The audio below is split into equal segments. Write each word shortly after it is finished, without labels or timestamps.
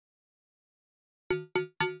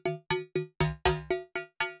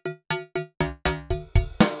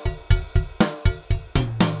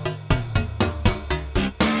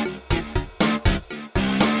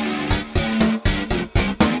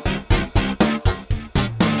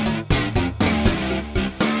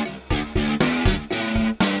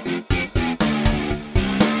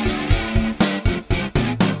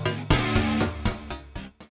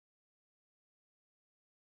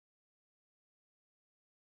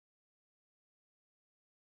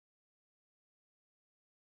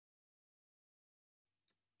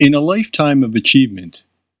In a lifetime of achievement,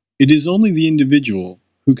 it is only the individual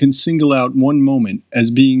who can single out one moment as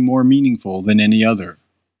being more meaningful than any other.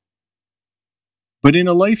 But in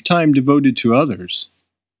a lifetime devoted to others,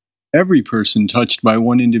 every person touched by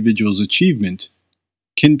one individual's achievement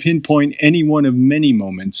can pinpoint any one of many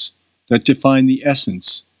moments that define the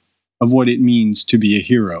essence of what it means to be a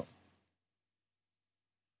hero.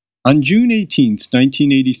 On June 18,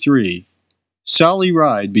 1983, Sally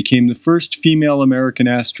Ride became the first female American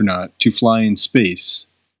astronaut to fly in space.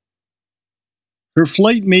 Her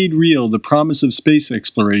flight made real the promise of space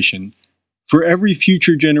exploration for every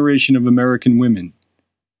future generation of American women,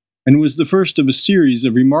 and was the first of a series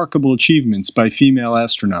of remarkable achievements by female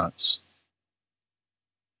astronauts.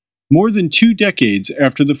 More than 2 decades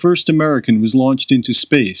after the first American was launched into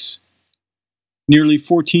space, nearly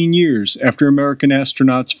 14 years after American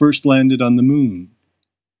astronauts first landed on the moon,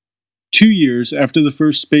 2 years after the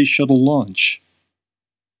first space shuttle launch,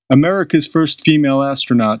 America's first female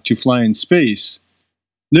astronaut to fly in space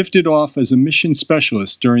lifted off as a mission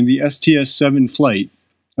specialist during the STS-7 flight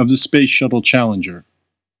of the Space Shuttle Challenger.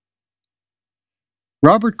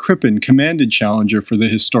 Robert Crippen commanded Challenger for the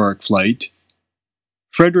historic flight.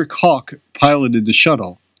 Frederick Hawk piloted the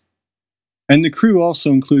shuttle, and the crew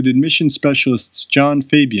also included mission specialists John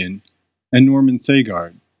Fabian and Norman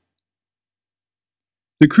Thagard.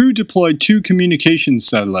 The crew deployed 2 communications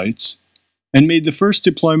satellites and made the first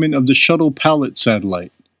deployment of the Shuttle Pallet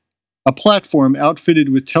satellite, a platform outfitted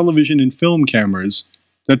with television and film cameras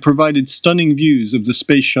that provided stunning views of the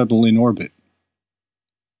space shuttle in orbit.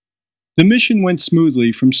 The mission went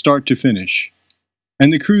smoothly from start to finish,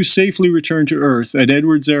 and the crew safely returned to Earth at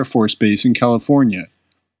Edwards Air Force Base in California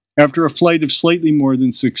after a flight of slightly more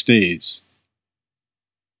than 6 days.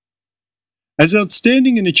 As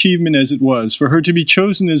outstanding an achievement as it was for her to be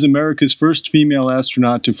chosen as America's first female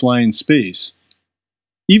astronaut to fly in space,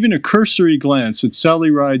 even a cursory glance at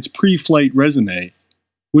Sally Ride's pre-flight resume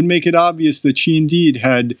would make it obvious that she indeed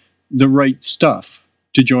had the right stuff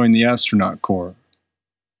to join the astronaut corps.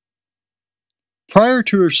 Prior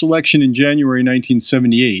to her selection in January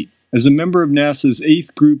 1978 as a member of NASA's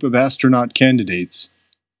 8th group of astronaut candidates,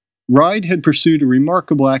 Ride had pursued a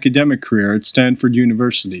remarkable academic career at Stanford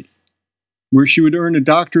University, where she would earn a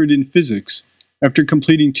doctorate in physics after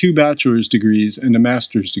completing 2 bachelor's degrees and a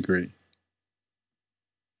master's degree.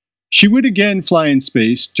 She would again fly in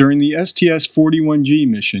space during the STS-41G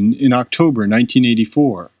mission in October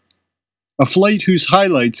 1984, a flight whose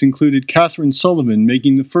highlights included Catherine Sullivan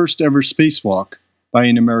making the first ever spacewalk by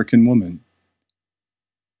an American woman.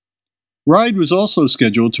 Ride was also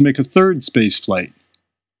scheduled to make a 3rd space flight,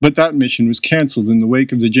 but that mission was canceled in the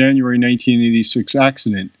wake of the January 1986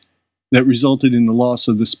 accident that resulted in the loss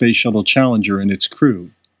of the Space Shuttle Challenger and its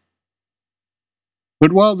crew.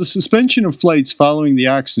 But while the suspension of flights following the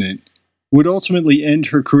accident would ultimately end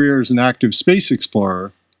her career as an active space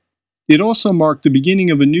explorer, it also marked the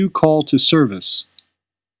beginning of a new call to service,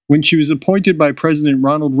 when she was appointed by President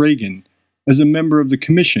Ronald Reagan as a member of the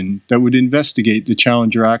commission that would investigate the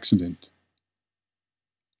Challenger accident.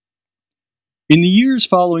 In the years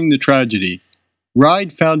following the tragedy,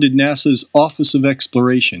 Ride founded NASA's Office of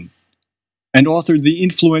Exploration and authored the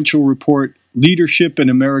influential report Leadership and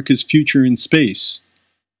America's Future in Space,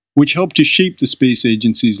 which helped to shape the space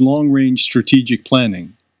agency's long-range strategic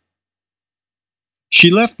planning.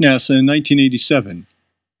 She left NASA in 1987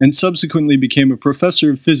 and subsequently became a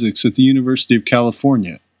professor of physics at the University of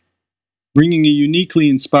California, bringing a uniquely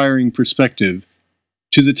inspiring perspective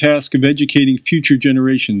to the task of educating future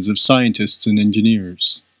generations of scientists and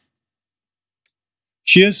engineers.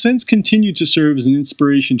 She has since continued to serve as an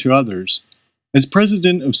inspiration to others as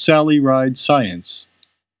president of Sally Ride Science,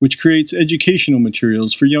 which creates educational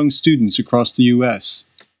materials for young students across the U.S.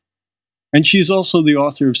 And she is also the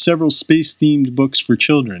author of several space-themed books for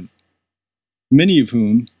children, many of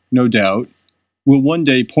whom, no doubt, will one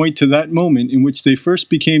day point to that moment in which they first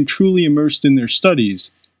became truly immersed in their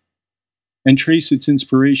studies and trace its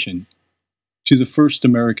inspiration to the first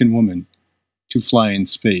American woman to fly in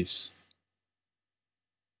space.